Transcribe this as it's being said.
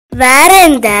வேற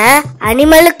எந்த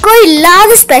அனிமலுக்கும்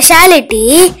இல்லாத ஸ்பெஷாலிட்டி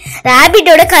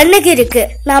ராபிட்டோட கண்ணுக்கு இருக்கு.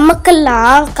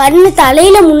 நமக்கெல்லாம் கண்ணு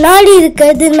தலையில முன்னாடி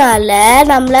இருக்கிறதுனால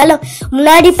நம்மளால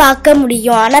முன்னாடி பார்க்க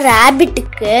முடியும். ஆனா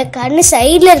ராபிட்டுக்கு கண்ணு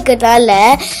சைட்ல இருக்கிறதுனால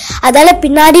அதால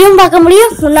பின்னாடியும் பார்க்க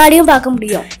முடியும், முன்னாடியும் பார்க்க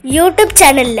முடியும். யூடியூப்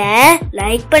சேனல்ல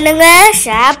லைக் பண்ணுங்க,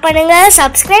 ஷேர் பண்ணுங்க,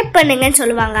 சப்ஸ்கிரைப் பண்ணுங்கன்னு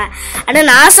சொல்லுவாங்க. ஆனா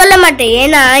நான் சொல்ல மாட்டேன்.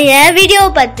 ஏன்னா என்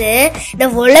வீடியோவை பார்த்து இந்த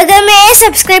உலகமே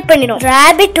சப்ஸ்கிரைப் பண்ணிடும்.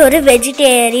 ராபிட் ஒரு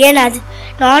வெஜிடேரியன், அது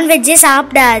நான்வெஜ்ஜே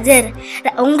சாப்பிடாது.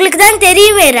 உங்களுக்கு தான்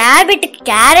தெரியுமே, ராபிட்டுக்கு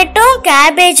கேரட்டும்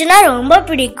கேபேஜ்னா ரொம்ப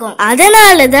பிடிக்கும்.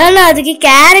 அதனாலதான் நான் அதுக்கு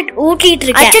கேரட் ஊட்டிட்டு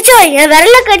இருக்கேன். அச்சோ, என்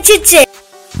விரல கடிச்சிச்சு.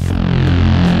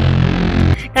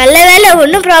 நல்ல வேலை,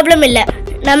 ஒன்றும் ப்ராப்ளம் இல்லை.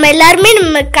 நம்ம எல்லாருமே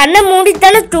நம்ம கண்ணை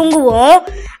மூடித்தானே தூங்குவோம்.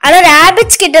 ஆனால்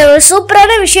ராபிட்ஸ் கிட்ட ஒரு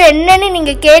சூப்பரான விஷயம் என்னன்னு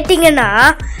நீங்க கேட்டீங்கன்னா,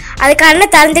 அது கண்ணை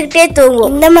திறந்துக்கிட்டே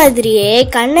தூங்கும். இந்த மாதிரியே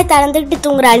கண்ணை திறந்துக்கிட்டு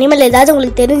தூங்குற அனிமல் ஏதாவது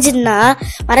உங்களுக்கு தெரிஞ்சுன்னா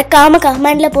மறக்காம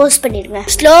கமெண்ட்ல போஸ்ட் பண்ணிடுங்க.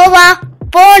 ஸ்லோவா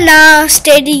போனா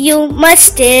ஸ்டெடியும்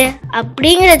மஸ்ட்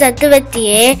அப்படிங்கிற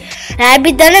தத்துவத்தையே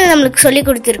ராபிட் தானே நம்மளுக்கு சொல்லி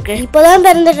கொடுத்துருக்கு. இப்போதான்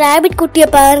பிறந்த ராபிட் குட்டியை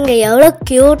பாருங்க, எவ்வளோ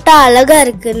கியூட்டா அழகா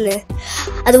இருக்குன்னு.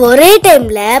 அது ஒரே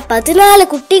டைம்ல 14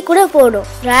 குட்டி கூட போடும்.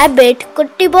 ராபிட்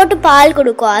குட்டி போட்டு பால்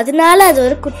கொடுக்கும், அதனால அது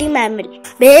ஒரு குட்டி மேமல்.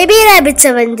 பேபி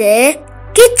ராபிட்ஸை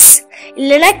கிட்ஸ்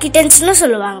இல்லனா கிட்டன்ஸ்னு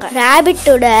சொல்லுவாங்க.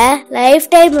 ராபிட்டோட லைஃப்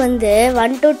டைம்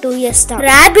 1 to 2 years தான்.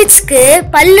 ராபிட்ஸ்க்கு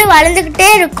பல்லு வளர்ந்துகிட்டே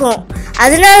இருக்கும்.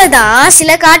 அதனாலதான்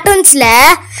சில கார்ட்டூன்ஸ்ல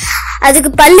அதுக்கு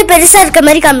பல்லு பெருசா இருக்க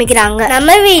மாதிரி காமிக்கிறாங்க.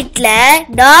 நம்ம வீட்டுல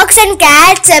டாக்ஸ் அண்ட்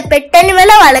கேட்ஸ் பெட்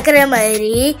அனிமலா வளர்க்குற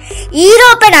மாதிரி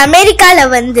யூரோப் அண்ட் அமெரிக்கால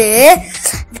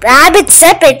ராபிட்ஸ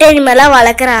பெட் அனிமலா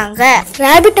வளர்க்குறாங்க.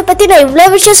 ராபிட்டை பத்தி நான்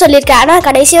இவ்வளவு விஷயம் சொல்லியிருக்கேன். ஆனா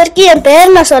கடைசி வரைக்கும் என்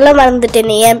பேர் நான் சொல்ல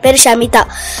மறந்துட்டேனே. என் பேர் ஷமிதா.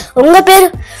 உங்க பேர்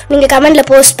நீங்க கமெண்ட்ல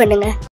போஸ்ட் பண்ணுங்க.